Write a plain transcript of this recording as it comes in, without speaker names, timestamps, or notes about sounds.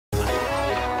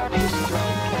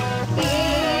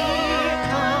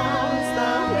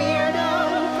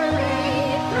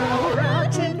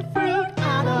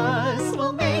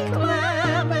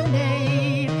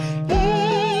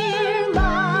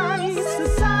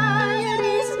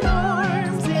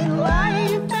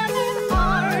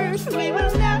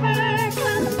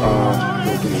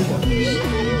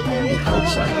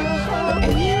outsiders,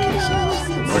 the edge cases,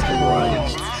 the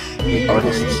marginalized, the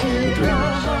artists, the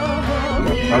dreamers.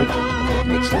 We are part of what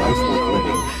makes life worth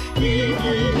living.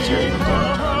 Let's hear it again.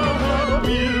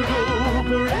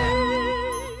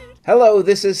 Hello,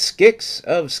 this is Skix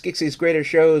of Skixy's Greater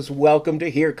Shows. Welcome to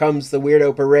Here Comes the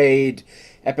Weirdo Parade,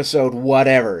 episode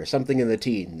whatever, something in the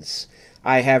teens.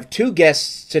 I have two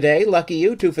guests today, lucky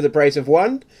you, two for the price of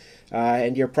one,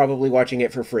 and you're probably watching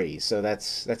it for free, so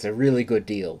that's a really good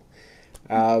deal.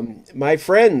 My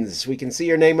friends, we can see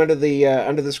your name under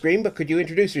the screen, but could you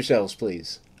introduce yourselves,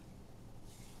 please?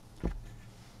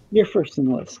 You're first in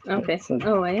the list. Okay.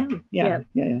 So, I am. yeah.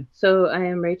 So I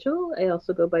am Rachel. I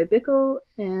also go by Bickle,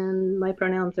 and my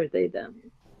pronouns are they, them.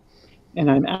 And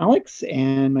I'm Alex,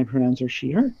 and my pronouns are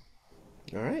she, her.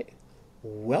 All right.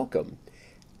 Welcome.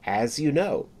 As you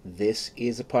know, this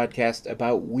is a podcast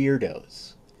about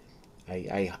weirdos.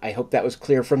 I hope that was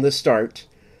clear from the start.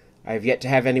 I've yet to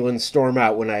have anyone storm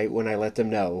out when I let them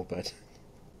know, but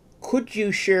could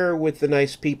you share with the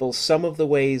nice people some of the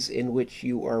ways in which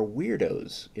you are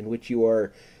weirdos, in which you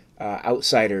are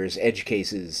outsiders, edge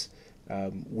cases,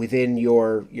 within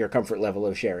your comfort level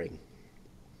of sharing?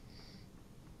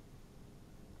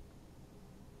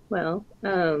 Well,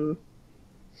 I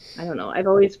don't know. I've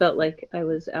always felt like I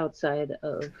was outside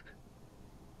of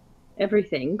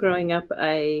everything. Growing up,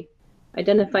 I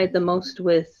identified the most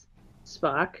with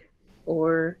Spock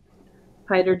or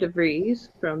Hyder DeVries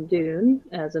from Dune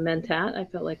as a Mentat. I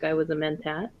felt like I was a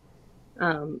Mentat.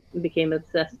 Became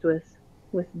obsessed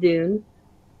with Dune.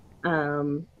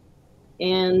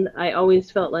 And I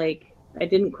always felt like I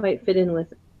didn't quite fit in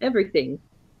with everything,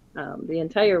 the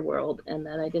entire world, and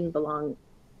that I didn't belong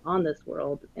on this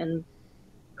world, and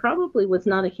probably was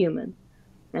not a human.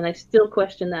 And I still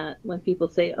question that when people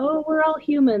say, oh, we're all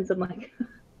humans. I'm like,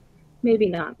 maybe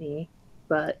not me,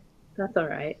 but that's all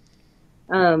right.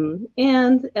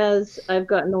 And as I've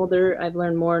gotten older, I've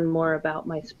learned more and more about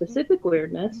my specific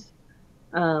weirdness.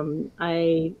 When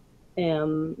I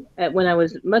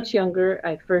was much younger,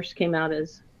 I first came out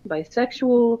as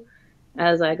bisexual.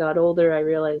 As I got older, I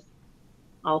realized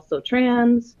also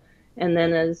trans. And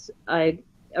then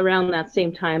around that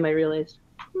same time, I realized,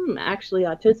 actually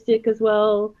autistic as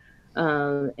well,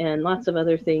 and lots of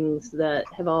other things that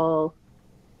have all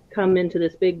come into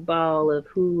this big ball of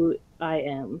who I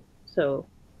am. So,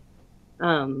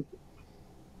 I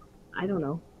don't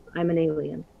know. I'm an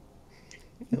alien.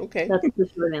 Okay. That's the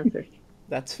short answer.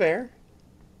 That's fair.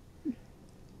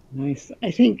 Nice.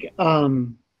 I think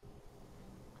the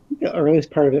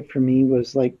earliest part of it for me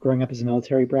was like growing up as a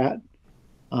military brat.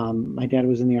 My dad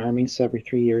was in the Army, so every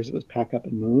 3 years it was pack up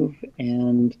and move.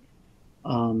 And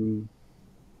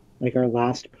like our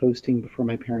last posting before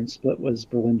my parents split was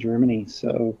Berlin, Germany.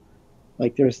 So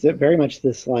like there's very much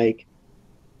this like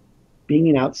being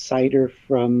an outsider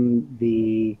from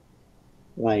the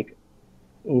like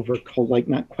like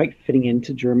not quite fitting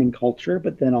into German culture,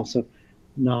 but then also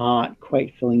not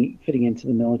quite fitting into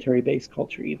the military based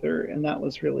culture either. And that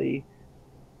was really,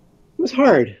 it was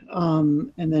hard.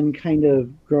 And then kind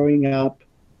of growing up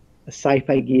a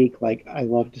sci-fi geek, like I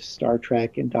loved Star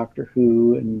Trek and Doctor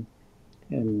Who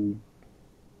and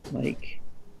like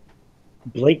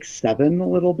Blake Seven a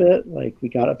little bit. Like we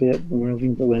got a bit when we were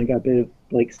living in Berlin, got a bit of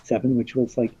Blake Seven, which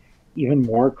was like even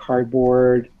more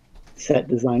cardboard set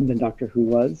design than Doctor Who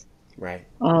was. Right.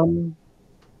 And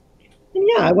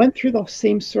yeah, I went through the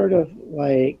same sort of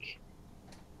like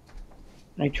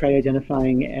I tried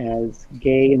identifying as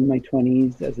gay in my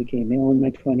 20s, as a gay male in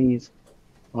my 20s.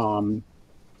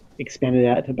 Expanded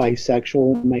that to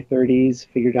bisexual in my 30s,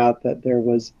 figured out that there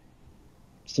was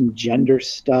some gender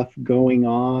stuff going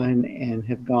on, and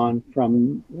have gone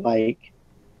from like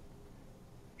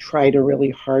tried a really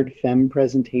hard femme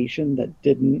presentation that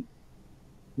didn't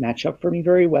match up for me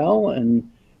very well, and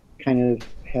kind of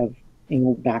have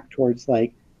angled back towards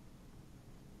like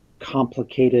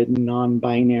complicated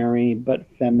non-binary but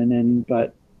feminine,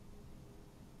 but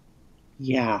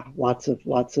yeah, lots of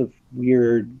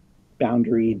weird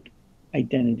boundaried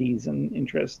identities and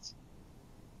interests.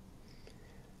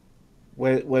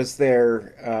 Was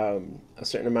there a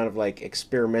certain amount of like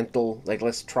experimental, like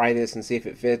let's try this and see if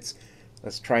it fits,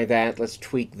 let's try that, let's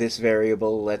tweak this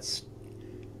variable,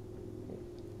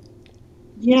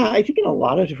 Yeah, I think in a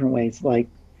lot of different ways, like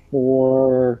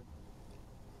for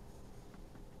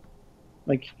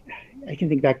like I can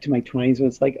think back to my 20s where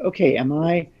it's like, okay,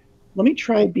 let me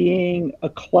try being a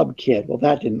club kid. Well,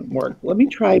 that didn't work. Let me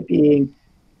try being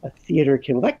a theater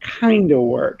kid. Well, that kind of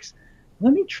works.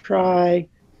 Let me try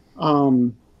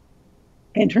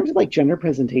in terms of like gender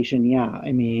presentation, yeah.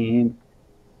 I mean,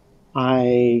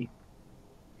 I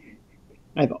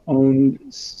I've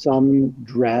owned some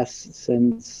dress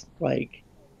since like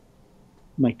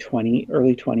my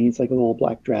early 20s, like a little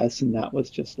black dress, and that was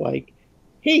just like,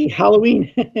 hey,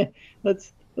 Halloween,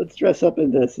 let's dress up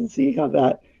in this and see how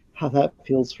that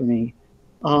feels for me.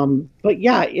 But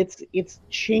yeah, it's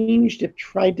changed. I've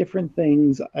tried different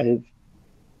things.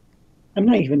 I'm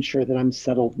not even sure that I'm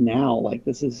settled now. Like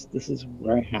this is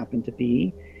where I happen to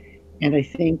be. And I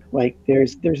think like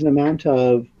there's an amount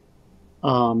of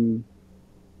um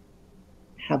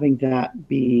having that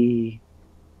be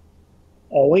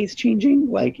always changing.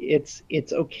 Like it's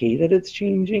okay that it's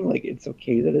changing. Like it's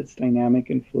okay that it's dynamic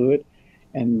and fluid.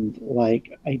 And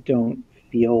like I don't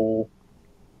feel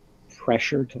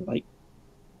pressure to like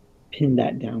pin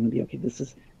that down and be okay, this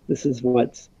is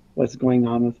what's going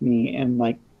on with me. And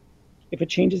like if it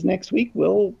changes next week,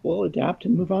 we'll adapt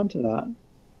and move on to that.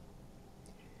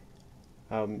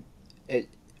 Um, it,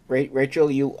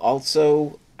 Rachel, you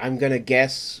also, I'm gonna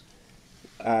guess,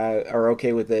 are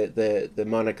okay with the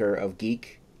moniker of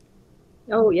geek.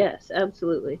 Oh, yes,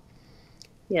 absolutely.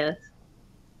 Yes.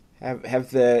 Have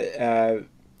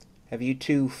you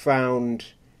two found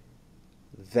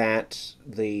that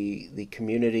the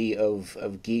community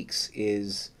of geeks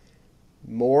is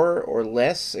more or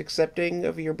less accepting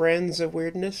of your brands of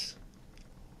weirdness?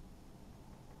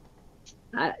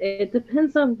 It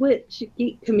depends on which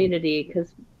geek community,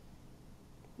 because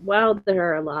wow, there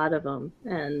are a lot of them,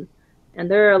 and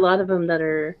there are a lot of them that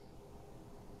are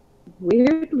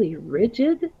weirdly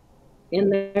rigid in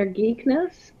their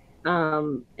geekness.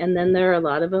 And then there are a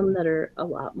lot of them that are a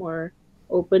lot more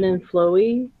open and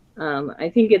flowy. I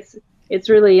think it's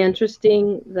really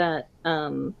interesting that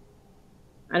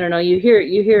I don't know. You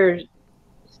hear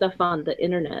stuff on the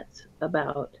internet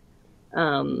about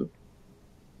um,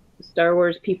 Star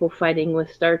Wars people fighting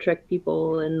with Star Trek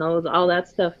people and those all that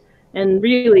stuff, and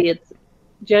really it's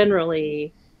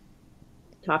generally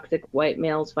toxic white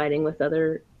males fighting with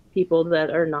other people that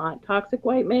are not toxic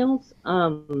white males.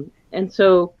 And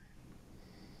so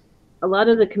a lot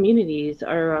of the communities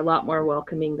are a lot more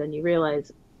welcoming than you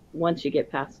realize once you get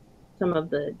past some of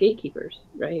the gatekeepers,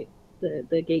 right? The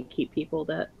gatekeep people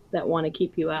that want to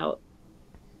keep you out.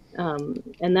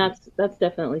 And that's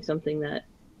definitely something that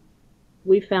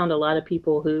we found a lot of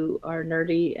people who are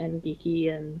nerdy and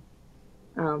geeky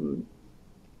um,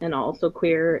 and also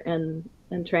queer and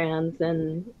trans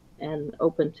and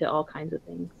open to all kinds of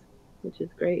things, which is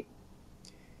great.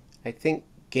 I think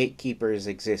gatekeepers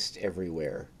exist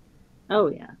everywhere. Oh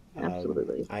yeah,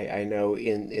 absolutely. I know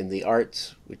in the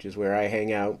arts, which is where I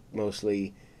hang out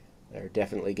mostly, there are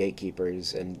definitely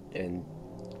gatekeepers and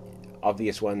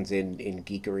obvious ones in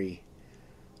geekery.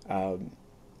 Um,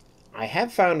 I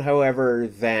have found, however,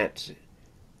 that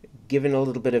given a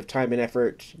little bit of time and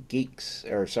effort, geeks,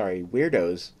 or sorry,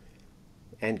 weirdos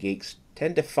and geeks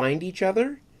tend to find each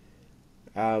other.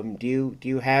 Do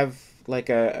you have like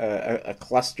a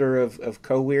cluster of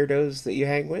co weirdos that you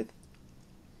hang with?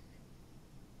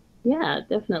 Yeah,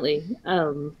 definitely.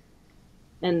 And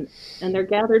and they're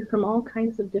gathered from all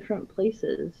kinds of different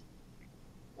places,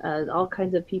 all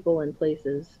kinds of people and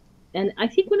places. And I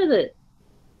think one of the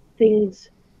things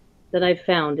that I've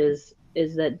found is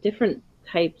that different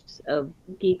types of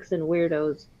geeks and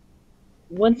weirdos,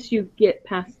 once you get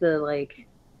past the like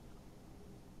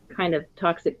kind of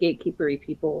toxic gatekeepery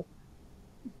people,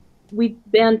 we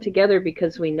band together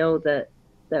because we know that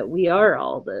we are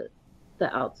all the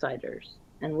outsiders,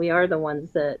 and we are the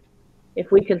ones that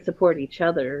if we can support each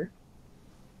other,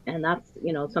 and that's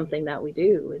something that we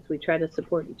do is we try to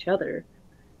support each other,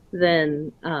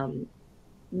 then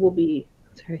we'll be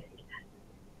sorry.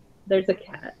 There's a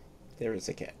cat. There is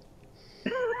a cat.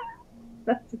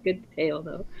 That's a good tale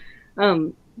though.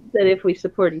 That if we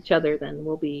support each other, then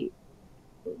we'll be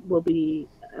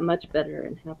much better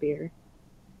and happier.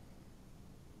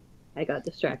 I got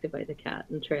distracted by the cat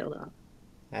and trailed off.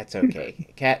 That's okay.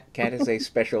 Cat is a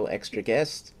special extra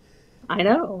guest. I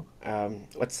know.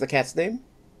 What's the cat's name?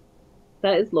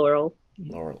 That is Laurel.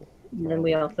 Laurel. And then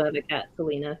we Laurel. also have a cat,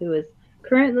 Selena, who is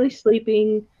currently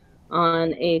sleeping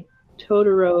on a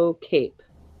Totoro cape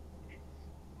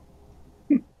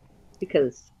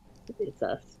because it's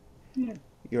us. Yeah.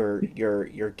 Your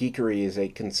geekery is a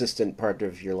consistent part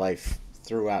of your life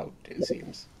throughout, it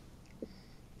seems.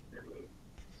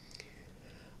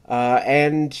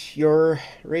 And you're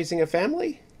raising a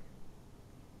family?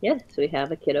 Yes, we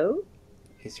have a kiddo.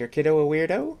 Is your kiddo a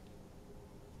weirdo?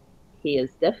 He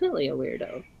is definitely a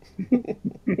weirdo.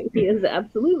 He is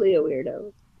absolutely a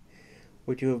weirdo.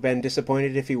 Would you have been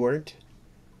disappointed if he weren't?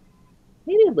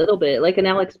 Maybe a little bit, like an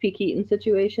Alex P. Keaton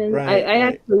situation. Right, I right.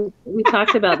 actually we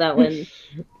talked about that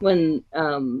when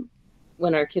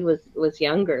when our kid was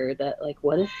younger, that like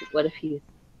what if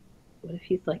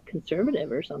he's like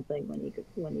conservative or something when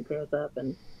he grows up.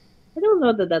 And I don't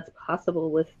know that that's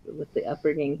possible with the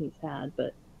upbringing he's had.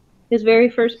 But his very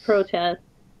first protest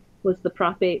was the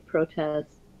Prop 8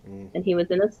 protest, and he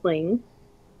was in a sling,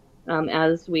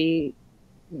 as we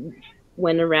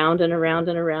went around and around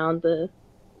and around the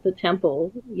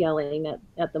temple yelling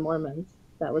at the Mormons.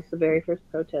 That was the very first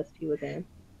protest he was in,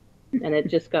 and it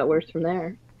just got worse from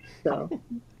there. So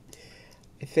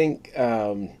I think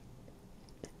a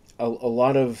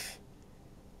lot of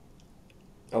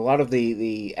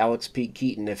the Alex P.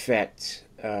 Keaton effect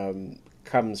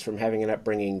comes from having an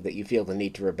upbringing that you feel the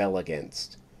need to rebel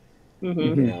against.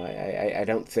 You know, I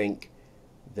don't think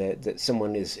that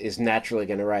someone is naturally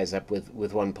going to rise up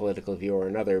with one political view or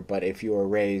another, but if you are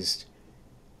raised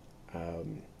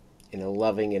in a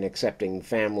loving and accepting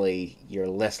family, you're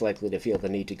less likely to feel the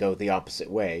need to go the opposite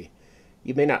way.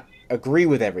 You may not agree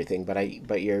with everything,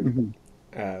 but you're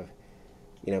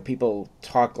you know, people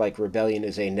talk like rebellion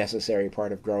is a necessary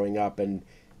part of growing up, and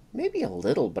maybe a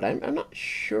little, but I'm not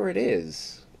sure it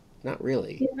is. Not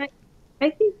really. yeah, I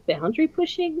think boundary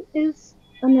pushing is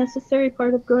a necessary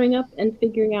part of growing up and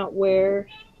figuring out where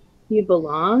you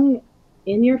belong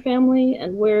in your family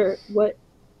and where what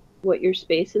your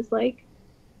space is like.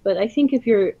 But I think if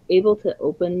you're able to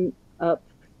open up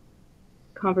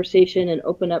conversation and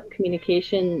open up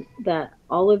communication, that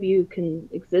all of you can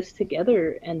exist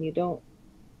together, and you don't,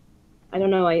 I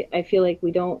don't know, I feel like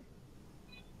we don't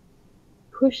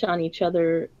push on each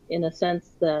other in a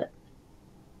sense that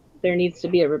there needs to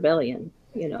be a rebellion,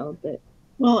 that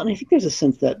Well, and I think there's a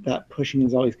sense that that pushing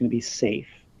is always going to be safe.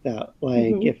 That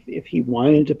like hmm if he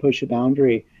wanted to push a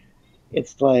boundary,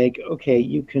 it's like, okay,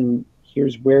 you can,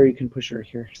 here's where you can push it,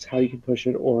 here's how you can push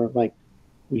it, or like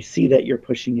we see that you're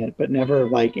pushing it, but never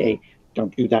like a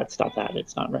don't do that, stop that,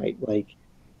 it's not right. Like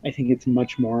I think it's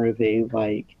much more of a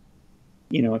like,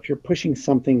 if you're pushing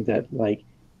something that like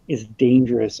is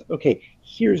dangerous, okay,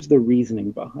 here's the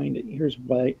reasoning behind it. Here's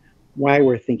why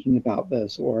we're thinking about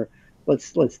this, or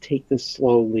let's take this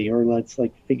slowly, or let's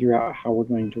like figure out how we're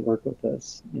going to work with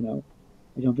this.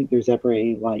 I don't think there's ever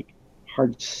a like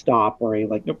hard stop or a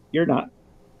like, nope, we're not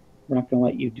going to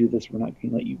let you do this. We're not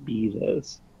going to let you be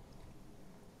this.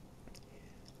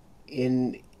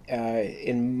 In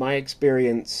my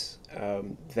experience,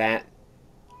 um, that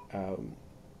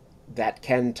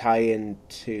can tie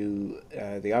into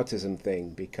the autism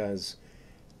thing because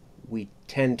we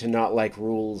tend to not like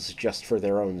rules just for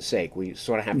their own sake. We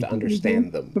sort of have to Mm-hmm. hmm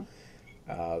understand them.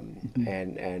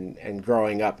 And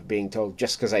growing up being told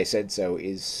just because I said so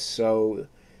is so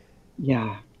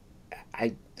Yeah.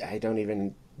 I don't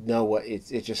even know what it's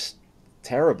just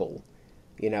terrible,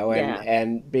 yeah,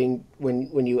 and being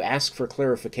when you ask for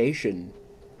clarification,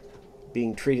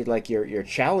 being treated like you're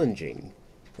challenging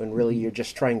when really Mm-hmm. you're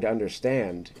just trying to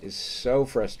understand is so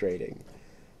frustrating.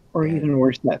 Or And even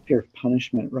worse, that fear of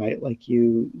punishment, right? Like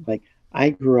I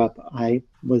grew up, I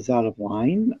was out of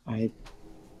line, I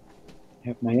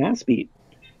have my ass beat.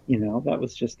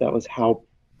 That was how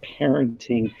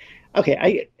parenting. Okay,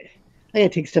 I gotta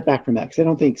take a step back from that because I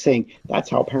don't think saying that's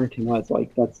how parenting was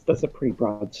like that's a pretty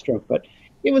broad stroke, but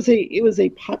it was a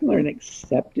popular and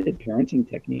accepted parenting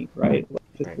technique, right? Like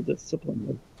right. physical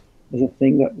discipline was a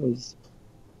thing that was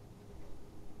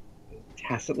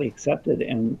tacitly accepted,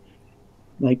 and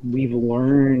like we've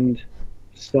learned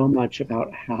so much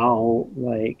about how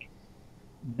like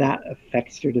that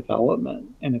affects your development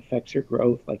and affects your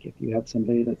growth. Like if you have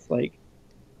somebody that's like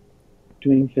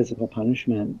doing physical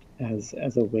punishment as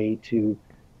a way to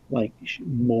like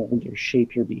mold or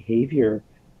shape your behavior,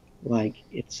 like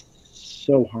it's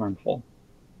so harmful.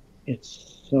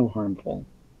 It's so harmful.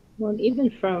 well, even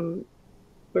from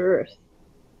birth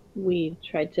we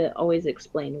tried to always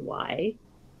explain why,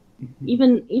 Mhm.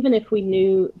 even if we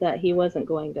knew that he wasn't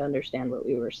going to understand what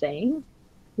we were saying,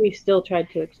 we still tried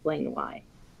to explain why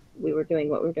we were doing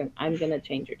what we are doing. I'm going to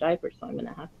change your diaper, so I'm going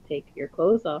to have to take your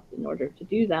clothes off in order to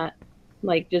do that.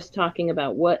 Like just talking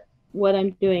about what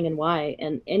I'm doing and why.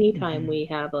 And anytime Mhm. we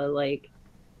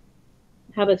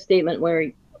have a statement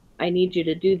where I need you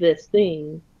to do this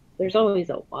thing, there's always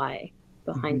a why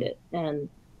behind Mhm. it.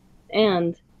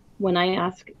 And when I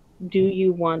ask, do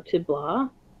you want to blah?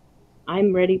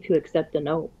 I'm ready to accept a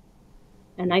no.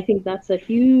 And I think that's a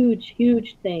huge,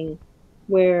 huge thing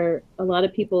where a lot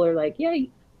of people are like, yeah,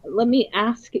 let me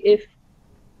ask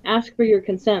for your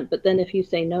consent, but then if you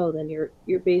say no, then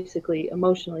you're basically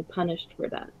emotionally punished for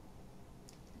that.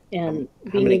 And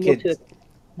How being many able to kids accept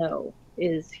no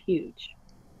is huge.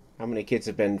 how many kids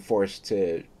have been forced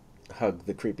to hug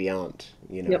the creepy aunt?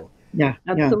 Yep, Yeah,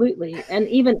 yeah. absolutely. And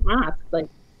even ask, like,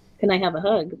 can I have a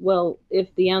hug? Well,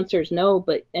 if the answer is no,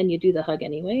 and you do the hug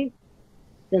anyway,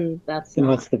 then that's then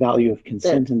not what's the value of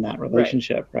consent that in that right,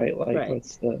 relationship, right? Like, right.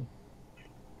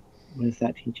 what is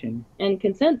that teaching? And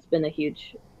consent's been a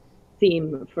huge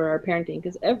theme for our parenting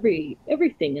because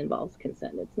everything involves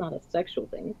consent. It's not a sexual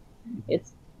thing.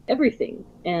 It's everything.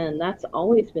 And that's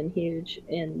always been huge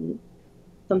in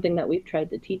something that we've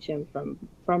tried to teach him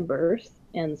from birth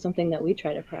and something that we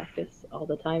try to practice all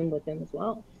the time with him as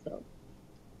well. So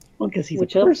well, because he's a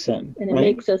which else, person, and it right?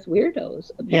 makes us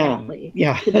weirdos apparently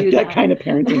Yeah, to do that that. kind of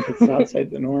parenting puts it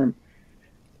outside the norm.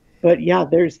 But yeah,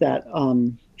 there's that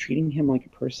treating him like a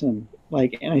person.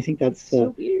 Like, and I think that's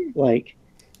So weird. like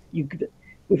you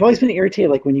we've always been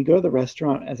irritated like when you go to the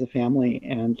restaurant as a family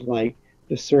and like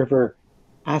the server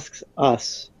asks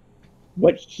us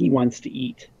what he wants to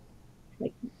eat.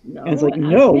 Like, And it's no, like, ask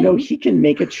no, him. he can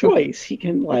make a choice. He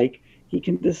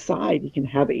can decide, he can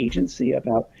have agency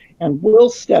about, and we'll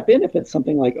step in if it's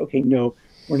something like, okay, no,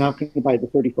 we're not going to buy the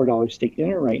 $34 steak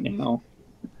dinner right now.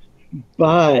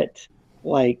 But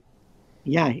like,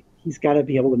 yeah, he's got to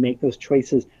be able to make those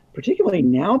choices, particularly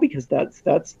now, because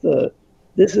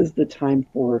this is the time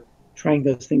for trying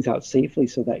those things out safely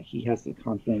so that he has the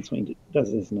confidence when he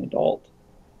does it as an adult.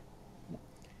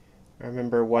 I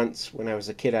remember once when I was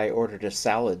a kid, I ordered a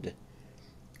salad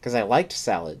because I liked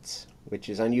salads, which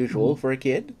is unusual Mhm. for a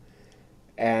kid.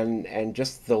 And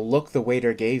just the look the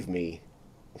waiter gave me,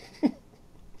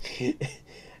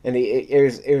 and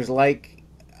it was like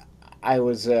I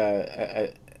was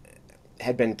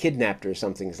had been kidnapped or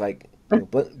something. It's like,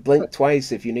 blink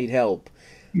twice if you need help.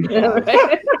 Um,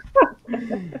 Right.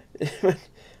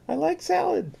 I like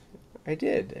salad. I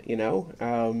did,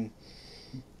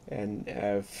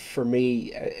 and for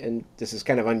me, and this is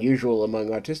kind of unusual among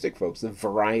autistic folks, the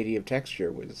variety of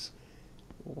texture was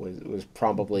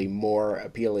probably more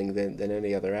appealing than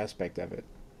any other aspect of it.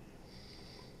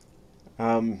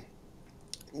 Um,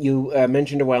 you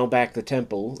mentioned a while back the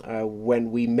temple.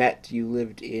 When we met, you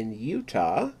lived in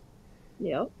Utah,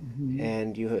 Yep. Mhm.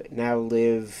 and you now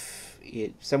live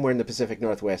somewhere in the Pacific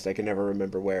Northwest. I can never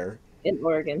remember where, In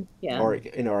Oregon. Yeah. or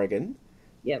in Oregon.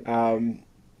 Yep. Um,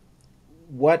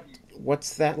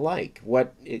 what's that like?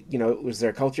 Was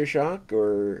there culture shock,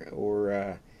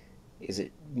 or is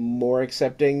it more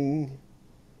accepting?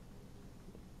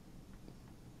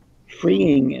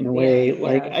 Freeing in a Yeah. way.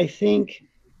 Like, Yeah. I think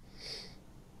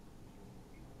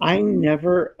I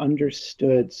never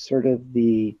understood sort of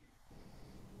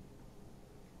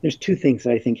there's two things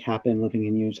that I think happen living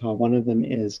in Utah. One of them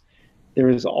is there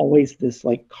is always this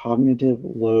like cognitive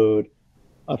load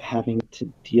of having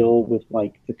to deal with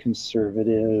like the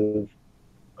conservative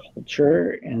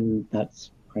culture, and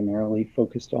that's primarily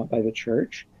focused on by the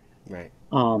church. Right.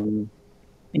 Um,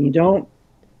 and you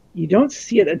don't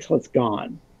see it until it's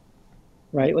gone,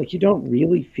 right? Like you don't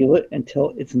really feel it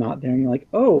until it's not there, and you're like,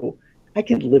 oh, I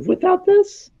could live without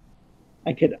this.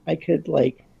 I could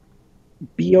like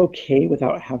be okay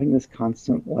without having this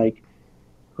constant like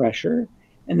pressure.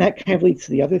 And that kind of leads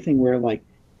to the other thing where like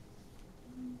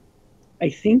I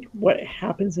think what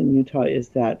happens in Utah is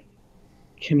that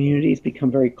communities become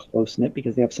very close knit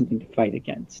because they have something to fight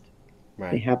against.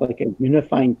 They Right. have like a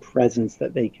unifying presence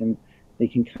that they can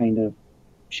kind of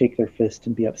shake their fist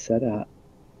and be upset at.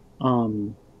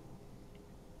 Um,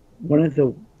 one of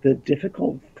the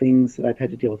difficult things that I've had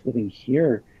to deal with living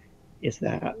here is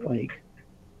that like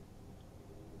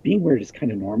being weird is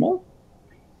kind of normal.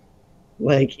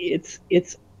 Like it's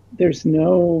there's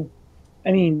no,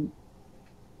 I mean,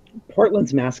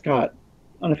 Portland's mascot,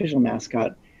 unofficial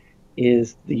mascot,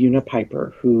 is the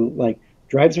Unipiper who like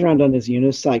drives around on his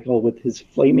unicycle with his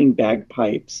flaming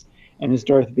bagpipes and his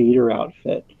Darth Vader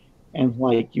outfit. And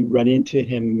like you run into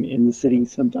him in the city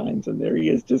sometimes, and there he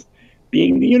is just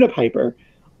being the Unipiper.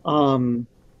 Um,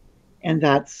 and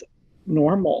that's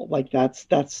normal. Like that's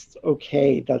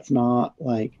okay. That's not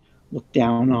like looked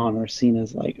down on or seen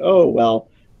as like, oh well,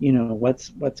 what's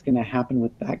going to happen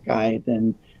with that guy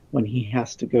then when he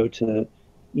has to go to,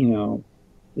 you know,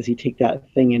 does he take that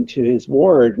thing into his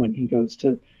ward when he goes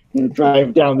to,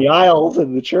 drive down the aisles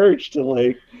of the church to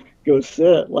like go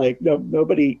sit? Like no,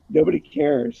 nobody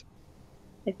cares.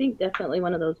 I think definitely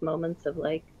one of those moments of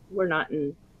like, we're not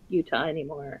in Utah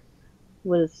anymore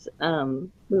was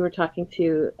we were talking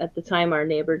to at the time our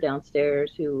neighbor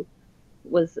downstairs who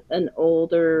was an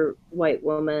older white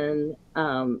woman,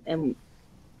 and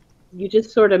you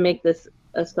just sort of make this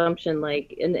assumption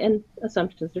like, and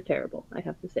assumptions are terrible, I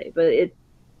have to say, but it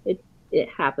it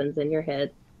happens in your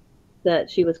head that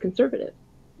she was conservative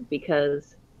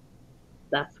because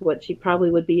that's what she probably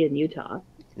would be in Utah.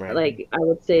 Right. Like I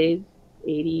would say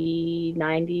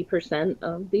 80-90%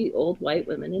 of the old white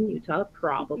women in Utah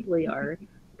probably are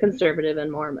conservative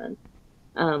and Mormon.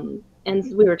 And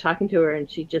we were talking to her, and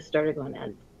she just started going,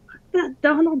 and that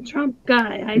Donald Trump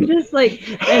guy, I just like,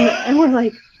 and we're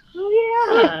like,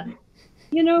 oh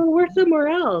yeah, we're somewhere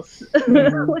else.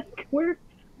 Mhm. Like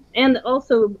and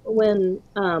also when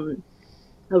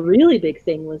a really big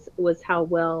thing was how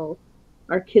well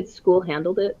our kid's school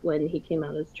handled it when he came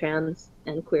out as trans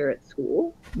and queer at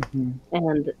school, Mhm.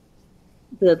 and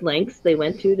the lengths they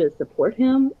went to support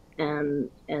him and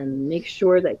make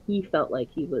sure that he felt like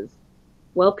he was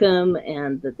welcome,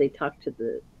 and that they talked to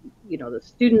the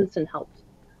students and helped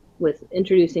with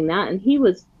introducing that. And he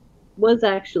was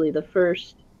actually the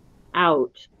first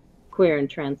out queer and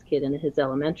trans kid in his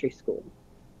elementary school.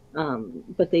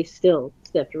 But they still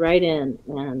stepped right in,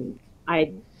 and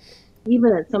I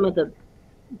even at some of the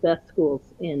best schools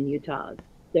in Utah,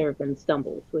 there have been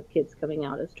stumbles with kids coming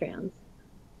out as trans.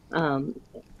 Um,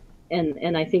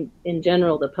 and I think in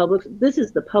general this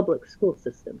is the public school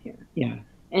system here, Yeah.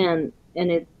 and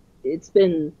it's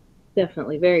been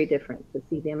definitely very different to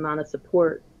see the amount of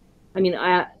support. I mean,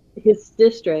 his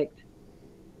district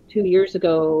 2 years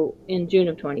ago in June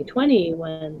of 2020,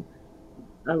 when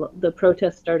the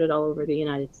protests started all over the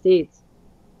United States,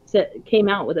 came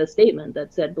out with a statement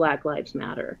that said Black Lives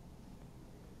Matter,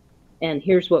 and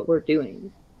here's what we're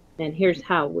doing, and here's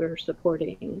how we're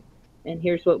supporting, and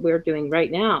here's what we're doing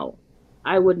right now.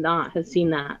 I would not have seen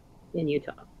that in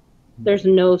Utah. There's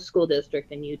no school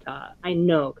district in Utah, I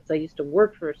know, because I used to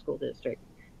work for a school district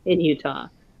in Utah,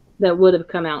 that would have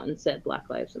come out and said Black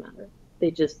Lives Matter.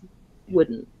 They just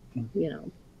wouldn't, you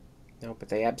know. No, but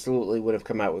they absolutely would have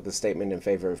come out with a statement in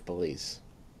favor of police.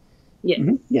 Yes.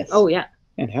 Mhm. Yes. Oh yeah,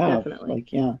 And have definitely.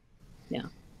 like yeah. Yeah.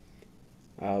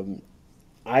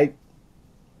 I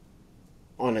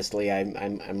honestly, I'm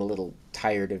a little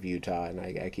tired of Utah, and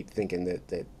I keep thinking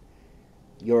that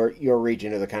your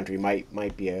region of the country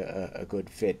might be a good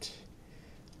fit.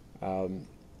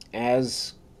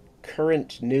 As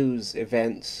current news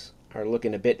events are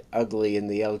looking a bit ugly in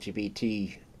the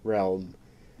LGBT realm,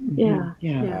 Mhm. Yeah.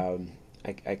 Yeah.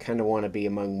 Yeah. I kind of want to be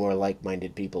among more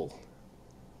like-minded people.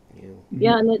 You know,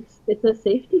 Yeah, Mhm. and it's a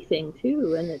safety thing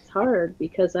too, and it's hard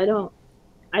because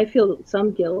I feel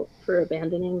some guilt for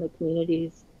abandoning the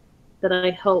communities that I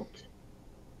helped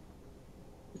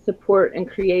support and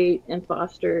create and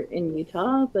foster in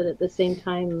Utah, but at the same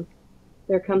time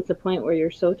there comes a point where you're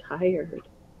so tired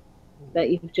that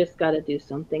you've just got to do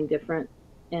something different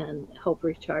and help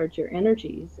recharge your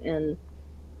energies and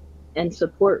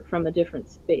support from a different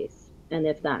space. And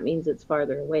if that means it's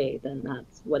farther away, then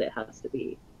that's what it has to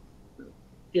be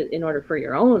in order for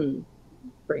your own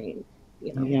brain,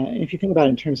 you know. Yeah, and if you think about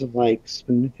it in terms of like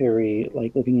spoon theory,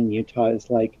 like living in Utah is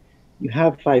like you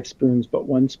have five spoons, but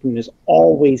one spoon is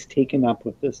always taken up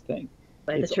with this thing.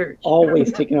 By the It's church.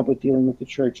 always taken up with dealing with the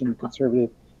church and the conservative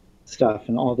stuff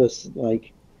and all this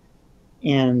like,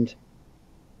 and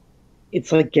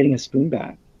it's like getting a spoon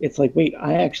back. It's like, wait,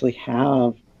 I actually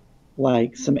have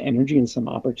like some energy and some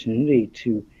opportunity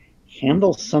to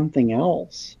handle something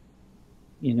else.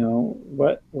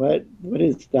 What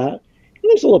is that? And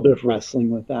there's a little bit of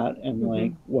wrestling with that, and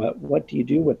like Mm-hmm. what do you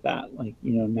do with that? Like,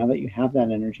 now that you have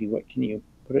that energy, what can you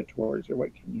put it towards, or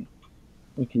what can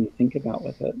you think about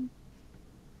with it?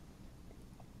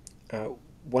 uh,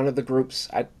 one of the groups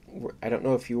I don't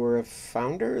know if you were a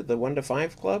founder, the 1 to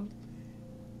 5 Club.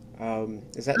 Uh,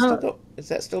 is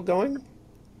that still going?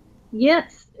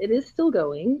 yes, it is still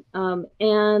going.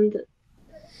 And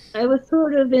I was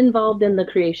sort of involved in the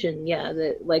creation. Yeah,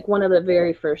 like one of the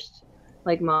very first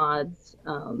like mods,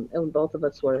 and both of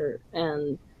us were.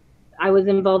 And I was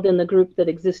involved in the group that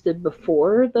existed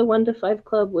before the 1 to 5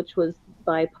 Club, which was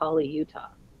by Poly Utah.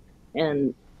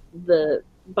 And the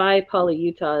by Poly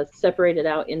Utah separated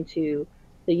out into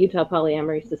the Utah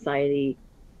Polyamory Society,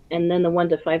 and then the 1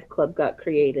 to 5 Club got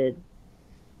created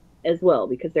as well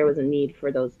because there was a need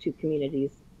for those two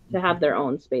communities to have their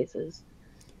own spaces.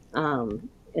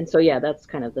 And so, yeah, that's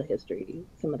kind of the history,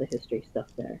 some of the history stuff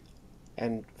there.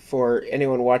 And for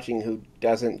anyone watching who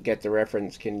doesn't get the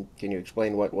reference, can you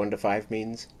explain what 1 to 5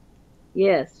 means?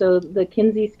 Yeah, so the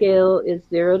Kinsey scale is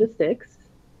 0 to 6,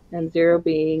 and 0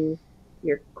 being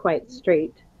you're quite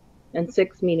straight, and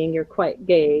 6 meaning you're quite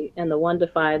gay, and the 1 to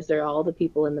 5s are all the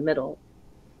people in the middle,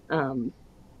 um,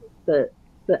 the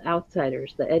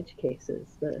outsiders, the edge cases,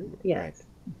 Right.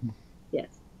 yes.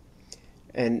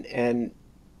 And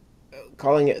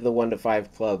calling it the 1 to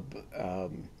 5 Club,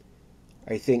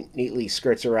 I think neatly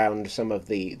skirts around some of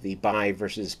the bi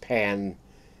versus pan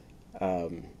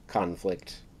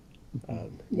conflict,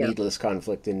 Mhm. Yep. needless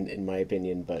conflict in my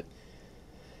opinion. But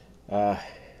Uh,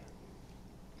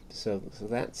 so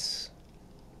that's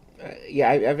yeah.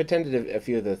 I've attended a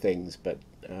few of the things, but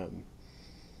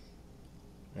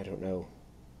I don't know.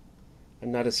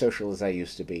 I'm not as social as I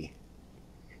used to be.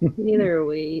 Neither are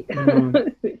we. No,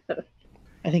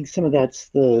 I think some of that's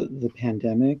the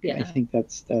pandemic. I Yeah. think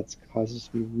that's caused us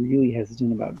to be really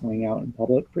hesitant about going out in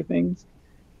public for things.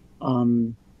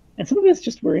 Um, and some of it's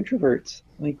just we're introverts.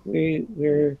 Like we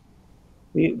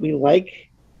like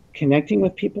connecting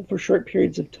with people for short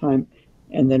periods of time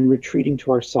and then retreating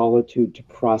to our solitude to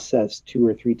process two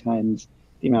or three times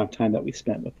the amount of time that we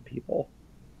spent with the people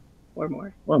Or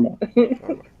more. or more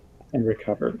Or more. and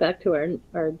recover. Back to our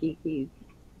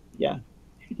Yeah.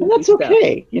 And geeky that's stuff.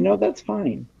 okay. That's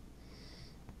fine.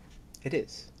 It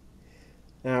is.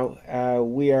 Now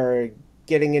we are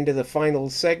getting into the final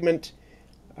segment.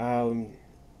 Um,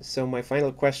 so my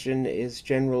final question is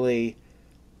generally,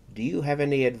 do you have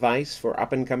any advice for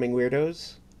up and coming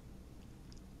weirdos?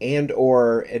 And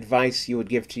or advice you would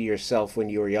give to yourself when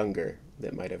you were younger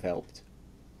that might have helped?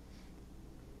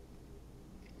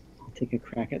 I'll take a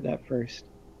crack at that first.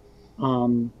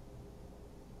 Um,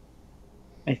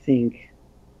 I think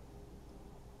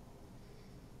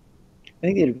I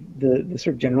think the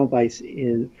sort of general advice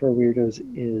is for weirdos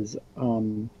is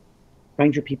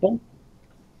find your people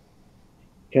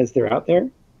because they're out there.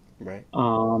 Right.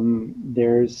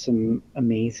 There's some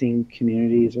amazing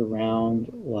communities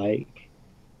around, like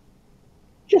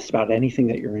just about anything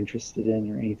that you're interested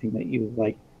in or anything that you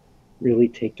like really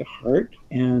take to heart.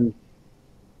 And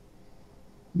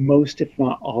most, if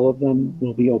not all of them,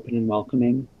 will be open and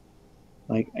welcoming.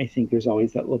 Like I think there's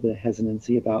always that little bit of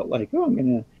hesitancy about like, oh, I'm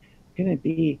gonna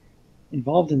be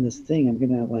involved in this thing. I'm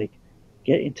gonna like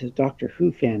get into Doctor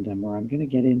Who fandom, or I'm gonna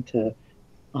get into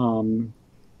um,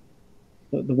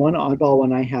 the one oddball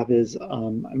one I have is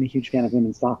I'm a huge fan of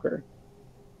women's soccer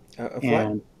Of what?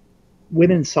 and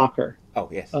women's soccer Oh,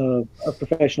 yes. of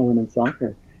professional women's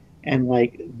soccer, and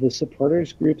like the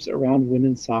supporters groups around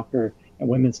women's soccer and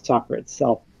women's soccer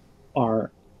itself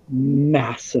are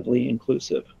massively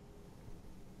inclusive,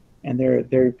 and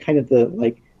they're kind of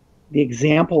the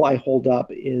example I hold up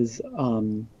is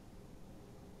the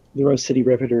Rose City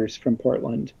Riveters from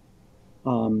Portland,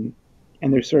 um,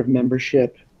 and their sort of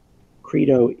membership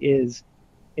credo is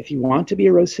if you want to be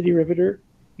a Rose City Riveter,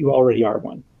 you already are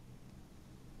one.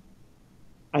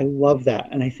 I love that.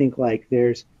 And I think like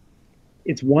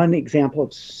it's one example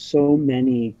of so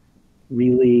many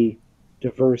really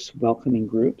diverse, welcoming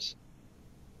groups.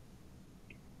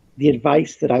 The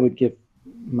advice that I would give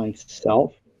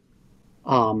myself,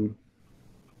 um,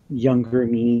 younger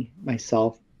me,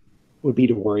 myself, would be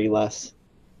to worry less.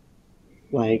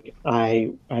 Like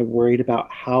I worried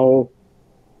about how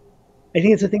I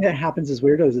think it's the thing that happens as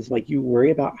weirdos is like you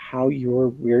worry about how your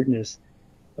weirdness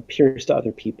appears to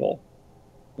other people.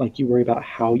 Like you worry about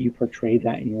how you portray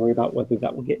that and you worry about whether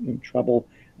that will get you in trouble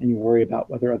and you worry about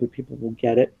whether other people will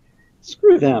get it.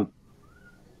 Screw them.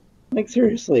 Like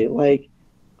seriously, like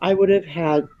I would have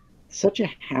had such a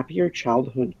happier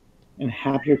childhood and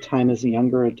happier time as a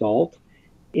younger adult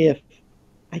if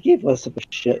I gave less of a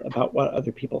shit about what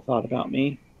other people thought about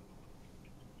me.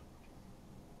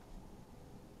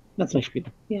 That's my spiel.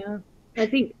 Yeah. I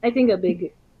think a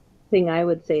big thing I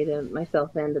would say to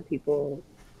myself and to people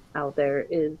out there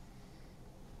is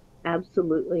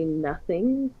absolutely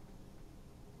nothing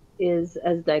is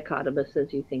as dichotomous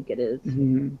as you think it is.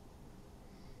 Mm-hmm.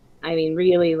 I mean,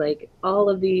 really, like all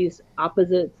of these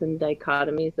opposites and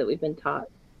dichotomies that we've been taught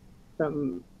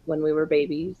from when we were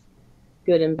babies,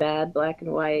 good and bad, black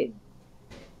and white,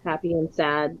 happy and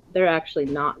sad, they're actually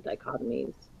not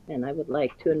dichotomies. And I would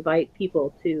like to invite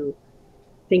people to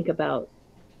think about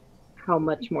how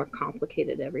much more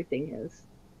complicated everything is,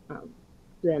 um,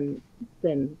 than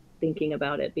than thinking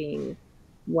about it being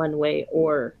one way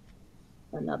or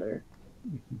another.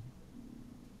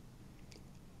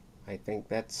 I think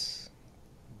that's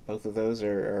both of those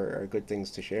are good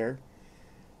things to share.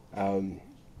 Um,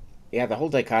 yeah, the whole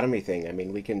dichotomy thing. I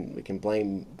mean, we can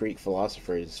blame Greek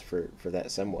philosophers for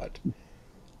that somewhat.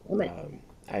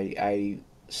 I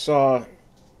saw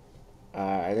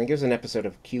I think it was an episode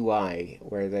of QI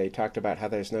where they talked about how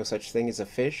there's no such thing as a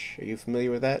fish. Are you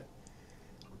familiar with that?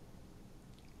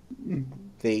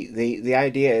 The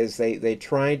idea is they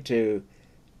tried to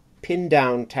pin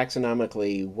down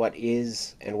taxonomically what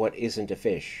is and what isn't a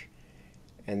fish.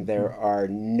 And there are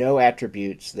no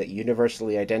attributes that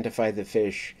universally identify the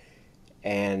fish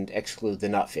and exclude the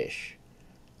not fish.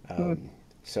 Um,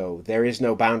 so there is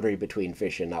no boundary between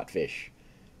fish and not fish.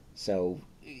 So,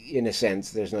 in a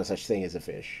sense, there's no such thing as a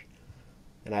fish.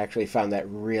 And I actually found that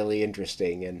really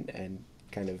interesting and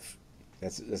kind of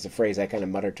That's a phrase I kind of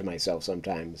mutter to myself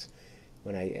sometimes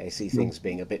when I see things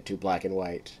being a bit too black and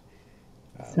white.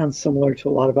 Sounds similar to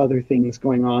a lot of other things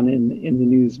going on in the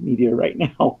news media right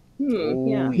now. Oh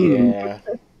Yeah. yeah.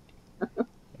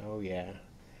 Oh yeah.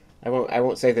 I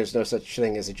won't say there's no such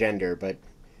thing as a gender, but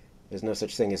there's no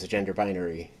such thing as a gender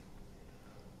binary.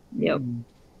 Yep.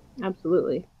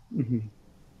 Absolutely. Mhm.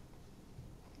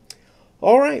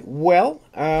 All right. Well,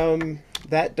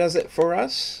 that does it for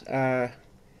us.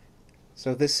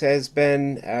 So this has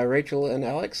been Rachel and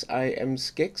Alex. I am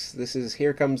Skix. This is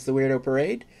Here Comes the Weirdo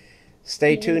Parade.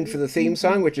 Stay tuned for the theme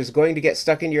song, which is going to get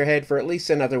stuck in your head for at least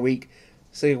another week,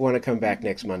 so you want to come back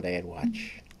next Monday and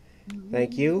watch.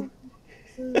 Thank you.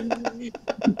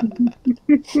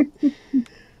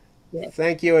 Yes.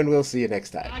 Thank you, and we'll see you next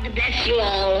time. God bless you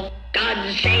all.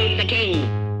 God save the king.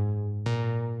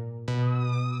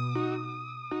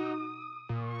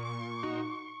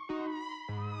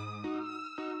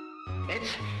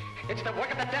 It's the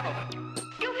work of the devil.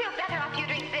 You'll feel better after you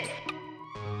drink this.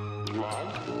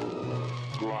 Glug?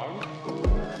 Glug?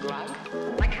 Glug?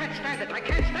 I can't stand it. I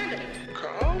can't stand it.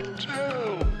 Can't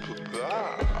help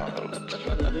that.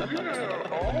 We're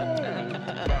all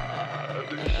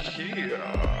bad here.